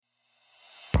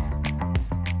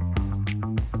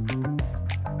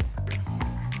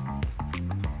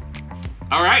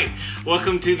All right,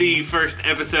 welcome to the first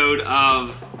episode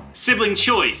of Sibling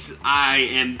Choice. I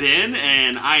am Ben,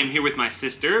 and I am here with my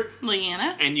sister,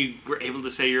 LeAnna. And you were able to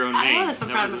say your own name. I was. I'm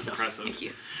proud of myself. Impressive. Thank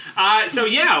you. So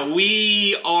yeah,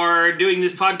 we are doing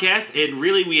this podcast, and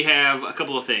really we have a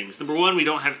couple of things. Number one, we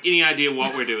don't have any idea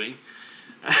what we're doing.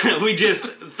 We just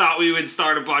thought we would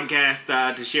start a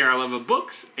podcast to share our love of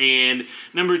books. And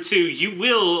number two, you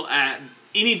will at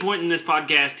any point in this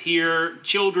podcast hear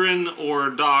children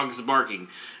or dogs barking.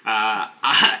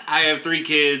 I have 3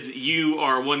 kids. You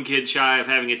are 1 kid shy of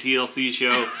having a TLC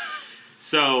show.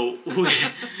 So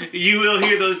you will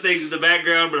hear those things in the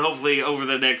background, but hopefully over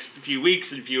the next few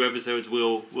weeks and few episodes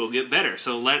we'll get better.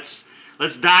 So let's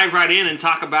dive right in and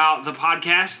talk about the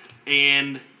podcast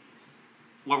and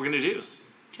what we're going to do.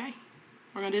 Okay.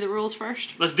 We're going to do the rules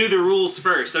first. Let's do the rules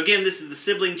first. So again, this is the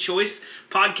Sibling Choice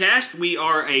podcast. We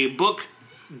are a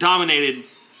book-dominated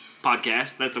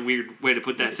podcast. That's a weird way to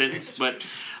put that sentence, but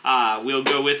we'll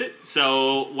go with it.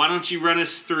 So why don't you run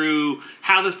us through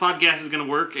how this podcast is going to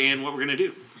work and what we're going to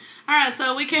do. All right,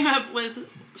 so we came up with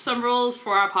some rules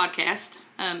for our podcast,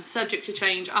 subject to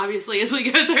change, obviously, as we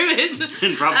go through it.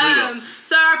 And probably will.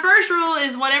 So our first rule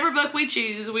is whatever book we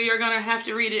choose, we are going to have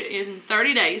to read it in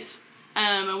 30 days.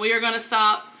 And we are going to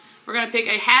stop. We're going to pick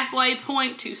a halfway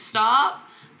point to stop,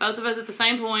 both of us at the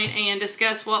same point, and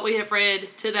discuss what we have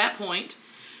read to that point.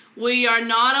 We are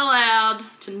not allowed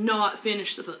to not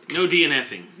finish the book. No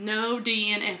DNFing. No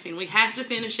DNFing. We have to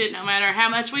finish it no matter how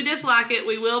much we dislike it.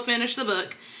 We will finish the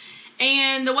book.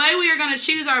 And the way we are going to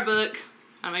choose our book,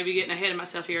 I may be getting ahead of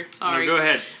myself here. Sorry. No, go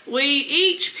ahead. We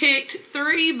each picked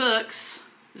 3 books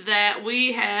that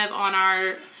we have on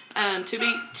our to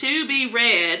be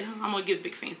read. I'm going to give a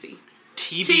big fancy.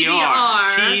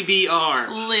 TBR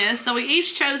list. So we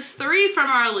each chose 3 from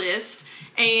our list,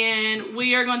 and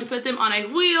we are going to put them on a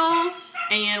wheel,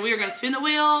 and we are going to spin the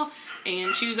wheel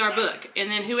and choose our book. And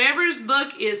then whoever's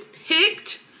book is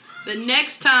picked the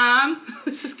next time,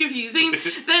 this is confusing,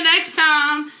 the next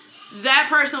time, that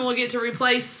person will get to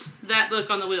replace that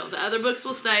book on the wheel. The other books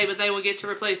will stay, but they will get to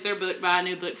replace their book by a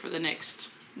new book for the next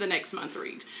month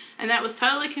read. And that was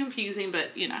totally confusing,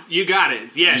 but you know. You got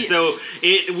it. Yeah, yes. So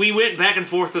we went back and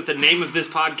forth with the name of this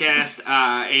podcast,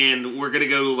 and we're going to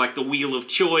go like the Wheel of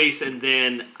Choice, and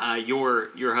then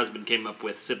your husband came up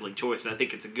with Sibling Choice, and I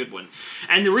think it's a good one.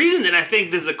 And the reason that I think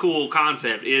this is a cool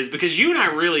concept is because you and I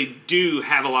really do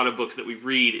have a lot of books that we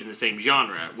read in the same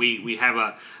genre. We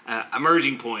have a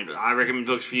merging point. I recommend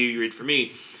books for you, you read for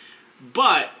me.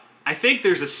 But I think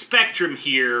there's a spectrum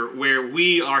here where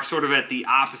we are sort of at the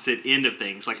opposite end of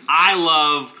things. Like, I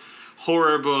love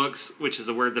horror books, which is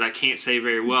a word that I can't say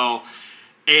very well,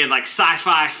 and like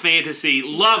sci-fi, fantasy,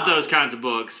 love those kinds of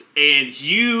books, and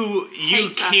you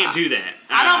can't do that.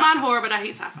 I don't mind horror, but I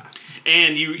hate sci-fi.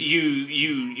 And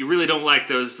you really don't like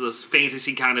those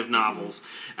fantasy kind of novels.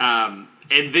 And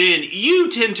then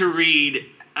you tend to read...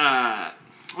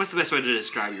 what's the best way to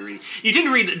describe your reading? You tend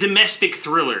to read domestic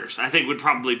thrillers, I think would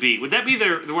probably be. Would that be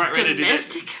the right way to do that?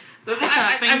 Domestic?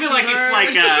 I feel like it's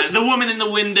like The Woman in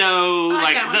the Window,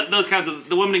 those kinds of,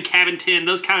 The Woman in Cabin 10,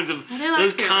 those kinds of the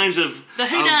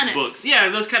whodunits books. Yeah,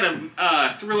 those kind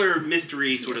of thriller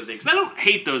mystery sort of things. I don't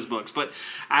hate those books, but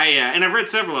and I've read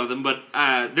several of them, but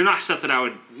they're not stuff that I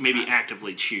would maybe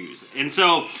actively choose. And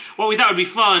so what we thought would be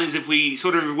fun is if we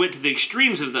sort of went to the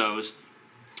extremes of those,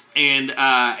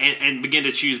 and begin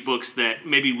to choose books that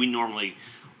maybe we normally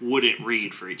wouldn't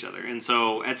read for each other. And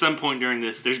so at some point during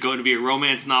this, there's going to be a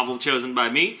romance novel chosen by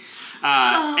me.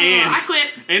 I quit.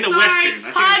 And a Sorry,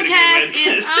 Western. Podcast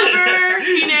is over.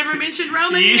 You never mentioned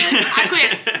romance. Yeah. I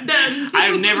quit. Done.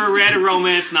 I've never read a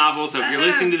romance novel, so if you're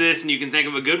listening to this and you can think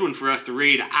of a good one for us to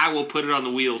read, I will put it on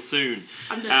the wheel soon.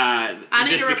 I'm done. I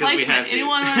need a replacement.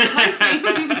 Anyone want to replace me?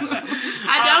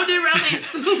 I don't do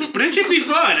romance. But it should be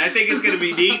fun. I think it's going to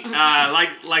be neat.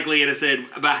 Like LeAnna said,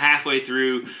 about halfway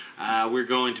through, we're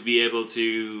going to be able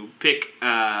to pick,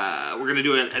 we're going to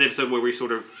do an episode where we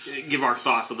sort of give our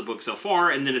thoughts on the book so far,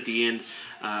 and then at the end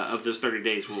of those 30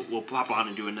 days, we'll pop on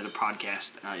and do another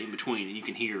podcast in between, and you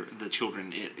can hear the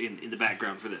children in the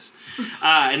background for this.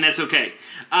 And that's okay.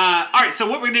 All right, so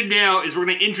what we're going to do now is we're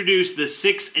going to introduce the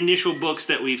 6 initial books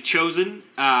that we've chosen.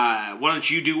 Why don't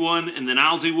you do one, and then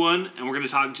I'll do one, and we're going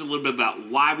to talk just a little bit about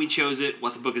why we chose it,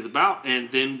 what the book is about, and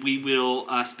then we will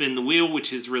spin the wheel,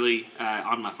 which is really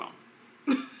on my phone.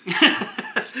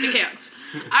 It counts.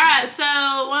 Alright,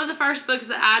 so one of the first books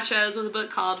that I chose was a book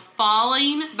called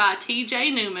Falling by T.J.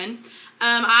 Newman.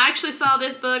 I actually saw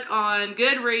this book on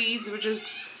Goodreads, which is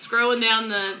scrolling down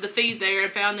the feed there,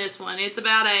 and found this one. It's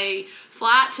about a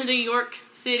flight to New York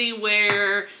City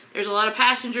where there's a lot of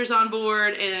passengers on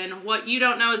board, and what you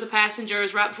don't know as a passenger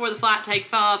is right before the flight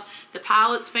takes off, the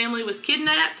pilot's family was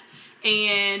kidnapped,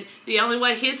 and the only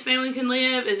way his family can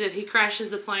live is if he crashes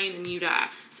the plane and you die.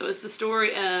 So it's the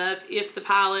story of if the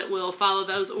pilot will follow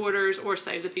those orders or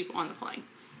save the people on the plane.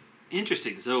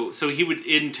 Interesting. So he would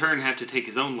in turn have to take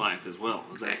his own life as well.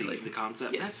 Is Exactly. that the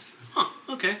concept? Yes.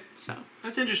 Okay. So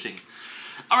That's interesting.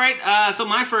 All right. So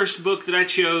my first book that I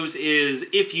chose is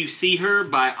If You See Her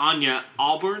by Anya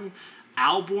Alborn.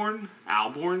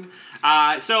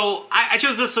 So I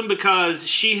chose this one because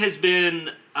she has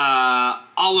been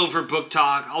all over Book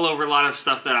Talk, all over a lot of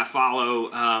stuff that I follow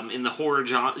in the horror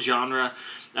genre.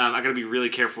 I gotta be really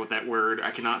careful with that word.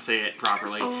 I cannot say it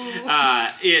properly. And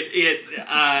I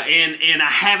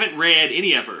haven't read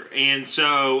any of her. And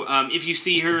so, If You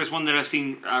See Her is one that I've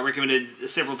seen recommended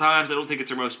several times. I don't think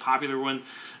it's her most popular one.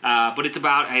 But it's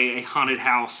about a haunted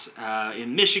house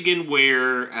in Michigan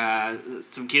where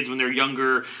some kids, when they're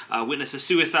younger, witness a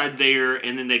suicide there,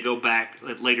 and then they go back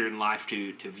later in life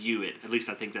to view it. At least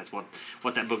I think that's what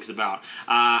that book is about.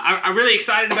 I'm really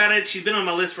excited about it. She's been on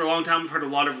my list for a long time. I've heard a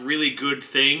lot of really good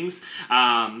things.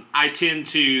 I tend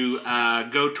to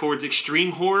go towards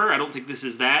extreme horror. I don't think this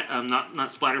is that.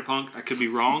 Not splatterpunk. I could be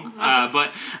wrong.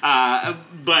 But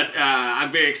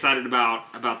I'm very excited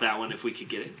about that one if we could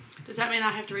get it. does that mean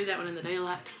I have to read that one in the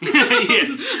daylight?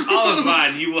 Yes, all of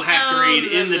mine you will have to read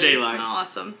in the daylight.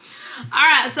 Awesome. All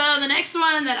right, so the next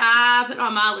one that I put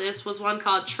on my list was one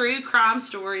called True Crime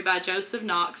Story by Joseph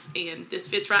Knox, and this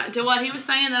fits right into what he was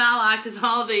saying that I liked, is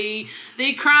all the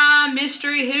crime,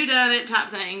 mystery, whodunit type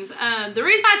things. The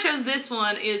reason I chose this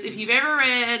one is if you've ever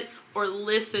read or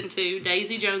listened to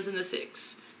Daisy Jones and the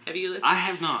Six. Have you? I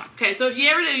have not. Okay, so if you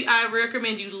ever do, I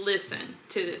recommend you listen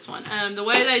to this one. The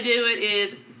way they do it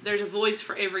is there's a voice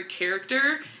for every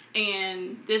character,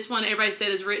 and this one everybody said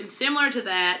is written similar to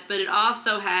that, but it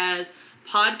also has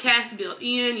podcasts built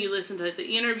in. You listen to the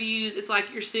interviews. It's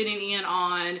like you're sitting in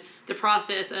on the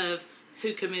process of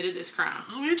who committed this crime.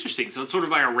 Oh, interesting. So it's sort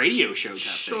of like a radio show type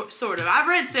thing. Sort of. I've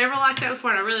read several like that before,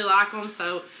 and I really like them,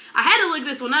 so I had to look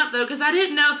this one up, though, because I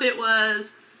didn't know if it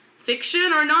was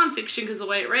fiction or nonfiction, because the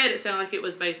way it read, it sounded like it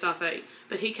was based off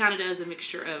but he kind of does a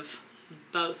mixture of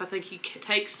both. I think he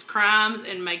takes crimes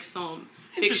and makes them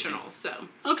fictional. So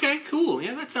okay, cool.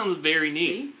 Yeah, that sounds very neat.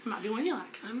 See, might be one you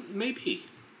like. Maybe.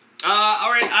 All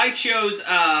right, I chose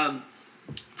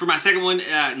for my second one,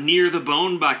 Near the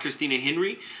Bone by Christina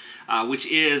Henry, which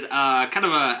is kind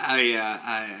of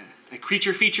a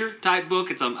creature feature type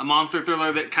book. It's a monster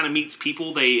thriller that kind of meets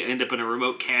people. They end up in a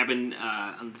remote cabin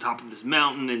on the top of this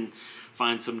mountain and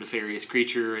find some nefarious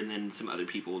creature, and then some other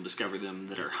people discover them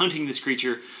that are hunting this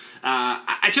creature.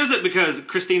 I chose it because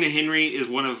Christina Henry is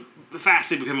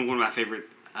fastly becoming one of my favorite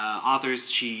authors.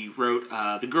 She wrote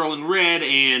The Girl in Red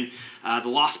and The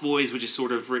Lost Boys, which is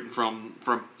sort of written from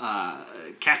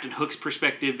Captain Hook's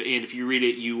perspective, and if you read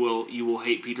it, you will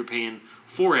hate Peter Pan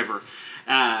forever.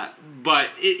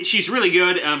 But she's really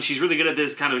good. She's really good at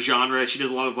this kind of genre. She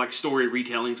does a lot of like story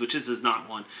retellings, which this is not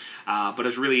one. But I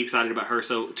was really excited about her.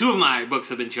 So 2 of my books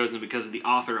have been chosen because of the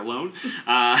author alone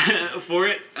for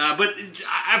it. But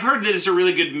I've heard that it's a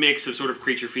really good mix of sort of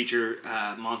creature feature,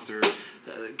 monster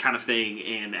kind of thing,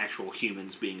 and actual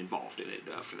humans being involved in it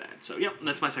for that. So yeah,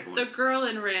 that's my second one. The Girl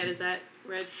in Red, is that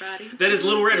Red Riding Hood? That is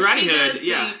Little Red Riding Hood.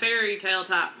 She does the fairy tale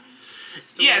type.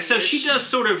 Yeah, so she does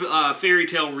sort of fairy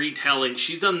tale retelling.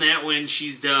 She's done that one.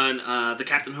 She's done the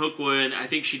Captain Hook one. I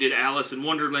think she did Alice in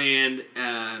Wonderland,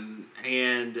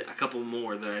 and a couple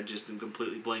more that I just am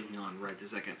completely blanking on right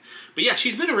this second. But yeah,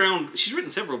 she's been around. She's written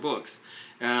several books,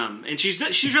 and she's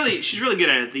really good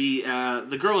at it.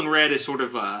 The Girl in Red is sort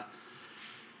of a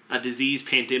disease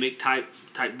pandemic type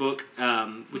book,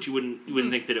 which you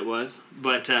wouldn't think that it was,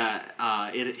 but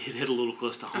it hit a little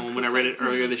close to home when I read it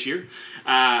earlier this year.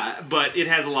 But it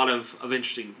has a lot of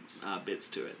interesting bits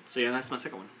to it. So yeah, that's my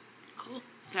second one. Cool.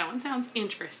 That one sounds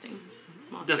interesting.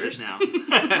 Does Monsters. it now?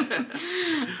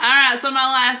 Alright, so my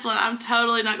last one, I'm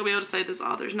totally not going to be able to say this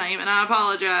author's name, and I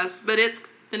apologize, but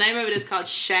the name of it is called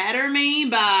Shatter Me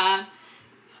by...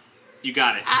 You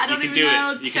got it. I don't you can even do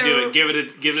know. it. You can do it. Give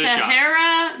it a shot.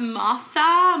 Tahara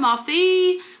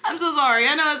Mafi. I'm so sorry.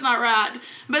 I know it's not right.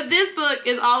 But this book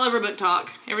is all over Book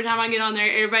Talk. Every time I get on there,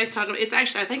 everybody's talking about it. It's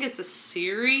actually, I think it's a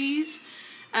series.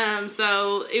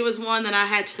 So it was one that I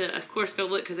had to, of course, go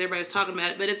look because everybody was talking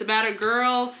about it. But it's about a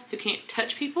girl who can't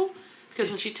touch people because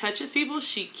when she touches people,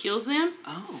 she kills them.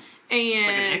 Oh. And it's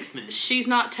like an X-Men. She's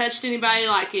not touched anybody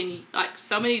in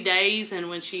so many days. And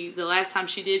when the last time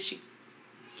she did, she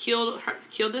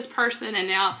killed this person, and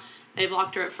now they've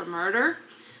locked her up for murder.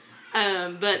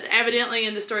 But evidently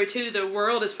in the story too, the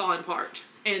world is falling apart,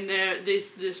 and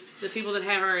the people that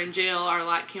have her in jail are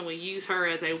like, can we use her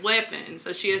as a weapon?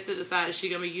 So she has to decide, is she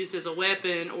going to be used as a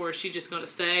weapon, or is she just going to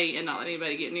stay and not let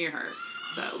anybody get near her?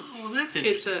 So that's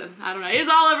interesting. I don't know. It's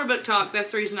all over book talk.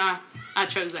 That's the reason I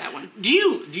chose that one. Do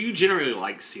you generally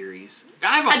like series?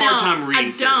 I have a hard time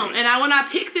reading series. I don't. And when I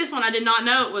picked this one, I did not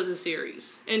know it was a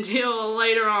series until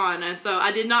later on. And so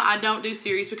I don't do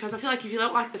series because I feel like if you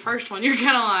don't like the first one, you're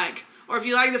kind of like, or if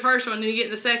you like the first one and you get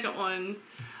in the second one.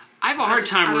 I have a hard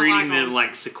time reading them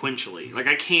like sequentially. Like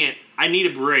I need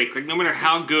a break. Like no matter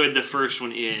how good the first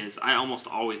one is, I almost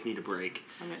always need a break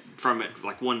from it,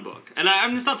 like one book. And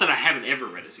it's not that I haven't ever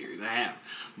read a series. I have,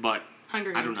 but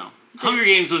Hunger Games. I don't know. Hunger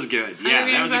Games was good. Yeah,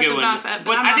 that was a good one.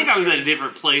 But I think I was at a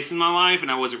different place in my life,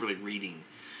 and I wasn't really reading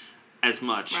as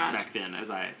much back then as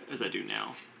I do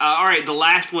now. All right, the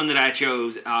last one that I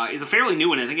chose is a fairly new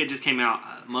one. I think it just came out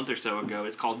a month or so ago.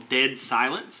 It's called Dead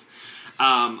Silence.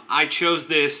 I chose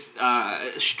this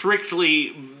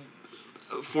strictly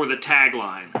for the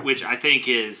tagline, which I think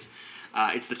is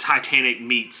it's the Titanic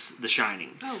meets The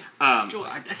Shining. Oh, joy.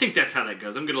 I think that's how that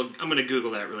goes. I'm gonna Google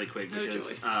that really quick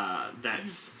because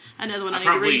that's another one I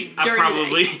probably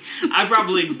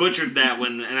butchered that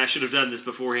one, and I should have done this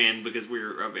beforehand because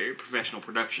we're a very professional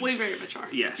production. We very much are.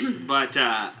 Yes, but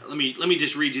let me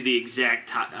just read you the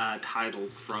exact title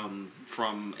from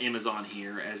Amazon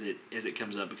here as it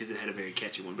comes up because it had a very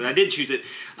catchy one. But I did choose it.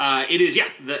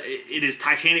 It is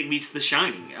Titanic meets The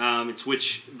Shining. It's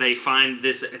which they find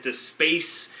this. It's a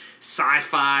space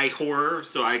sci-fi horror.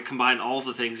 So I combined all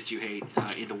the things that you hate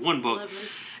into one book. Lovely.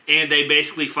 And they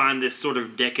basically find this sort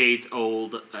of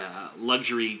decades-old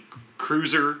luxury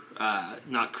cruiser,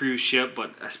 not cruise ship,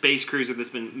 but a space cruiser that's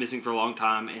been missing for a long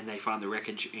time, and they find the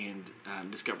wreckage and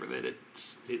discover that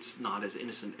it's not as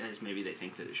innocent as maybe they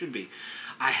think that it should be.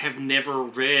 I have never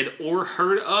read or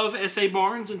heard of S.A.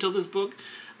 Barnes until this book,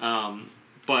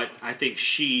 but I think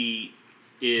she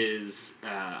has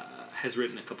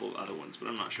written a couple of other ones, but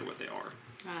I'm not sure what they are.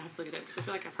 I have to look it up because I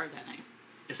feel like I've heard that name.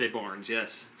 S.A. Barnes,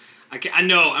 yes.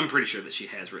 I'm pretty sure that she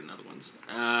has written other ones.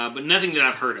 But nothing that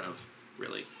I've heard of,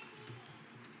 really.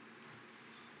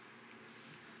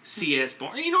 C.S.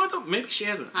 Barnes. You know, maybe she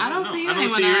hasn't. I don't see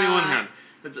anyone have.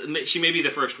 She may be the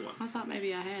first one. I thought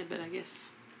maybe I had, but I guess.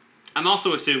 I'm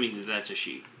also assuming that that's a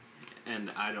she. And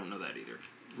I don't know that either.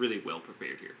 Really well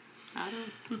prepared here. I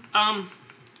don't.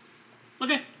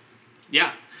 Okay.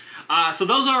 Yeah. So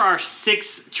those are our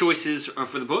 6 choices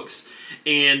for the books,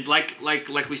 and like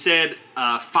we said,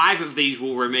 5 of these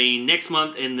will remain next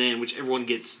month, and then whichever one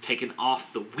gets taken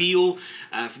off the wheel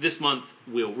for this month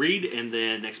we'll read, and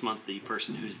then next month the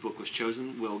person whose book was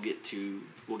chosen will get to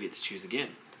choose again.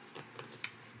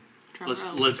 Let's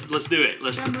do it.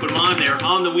 Let's put them on. They're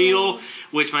on the wheel,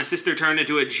 which my sister turned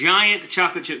into a giant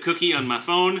chocolate chip cookie on my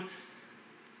phone,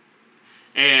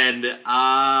 and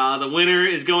the winner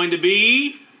is going to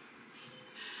be.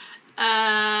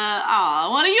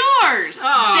 One of yours.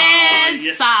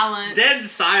 Dead Silence. Dead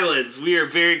Silence. We are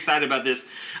very excited about this.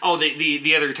 Oh,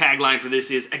 the other tagline for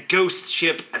this is a ghost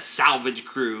ship, a salvage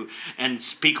crew, and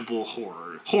unspeakable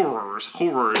horrors.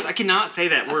 I cannot say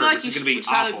that word. Like it's going to be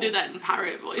awful. Try to do that in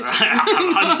pirate voice.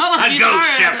 a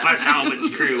ghost ship, a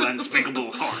salvage crew,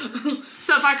 unspeakable horrors.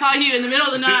 So if I call you in the middle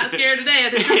of the night, scared to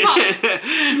death, it's your fault.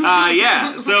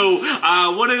 Yeah. So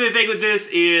one other thing with this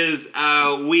is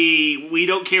we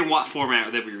don't care what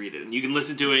format that we read it in. You can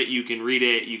listen to it, you can read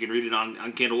it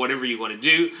on Kindle, whatever you want to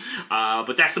do.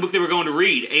 But that's the book that we're going to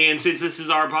read. And since this is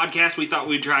our podcast, we thought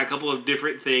we'd try a couple of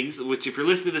different things. Which, if you're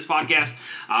listening to this podcast,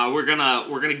 we're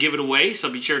gonna give it away. So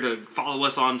be sure to follow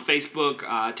us on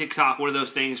Facebook, TikTok, one of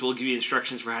those things. We'll give you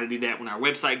instructions for how to do that when our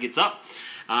website gets up.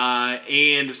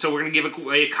 And so we're going to give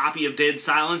away a copy of Dead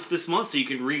Silence this month so you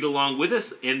can read along with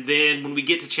us. And then when we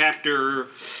get to chapter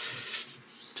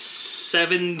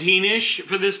 17-ish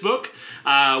for this book,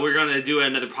 we're going to do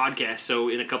another podcast. So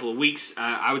in a couple of weeks,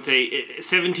 I would say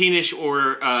 17-ish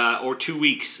or 2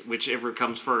 weeks, whichever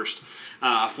comes first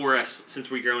for us, since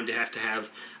we're going to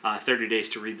have 30 days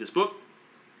to read this book.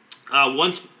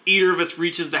 Once either of us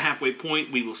reaches the halfway point,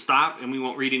 we will stop and we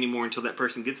won't read anymore until that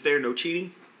person gets there. No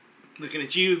cheating. Looking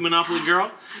at you, Monopoly girl.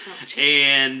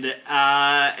 And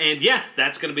yeah,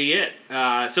 that's going to be it.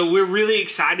 So we're really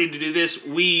excited to do this.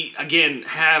 We, again,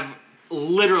 have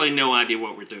literally no idea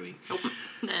what we're doing. Nope.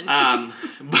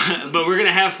 But we're going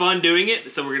to have fun doing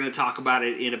it. So we're going to talk about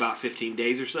it in about 15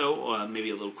 days or so. Maybe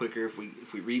a little quicker if we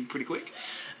read pretty quick.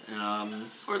 Or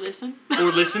listen.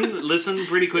 Listen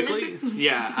pretty quickly.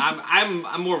 Yeah,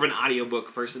 I'm more of an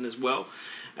audiobook person as well.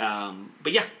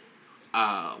 But yeah.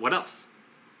 What else?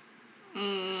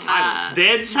 Silence.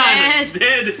 Dead silence.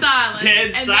 Dead silence. Dead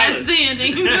and silence. That's the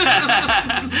ending.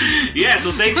 Yeah,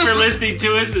 so thanks for listening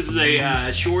to us. This is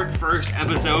a short first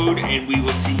episode, and we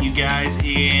will see you guys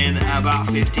in about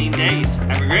 15 days.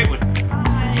 Have a great one.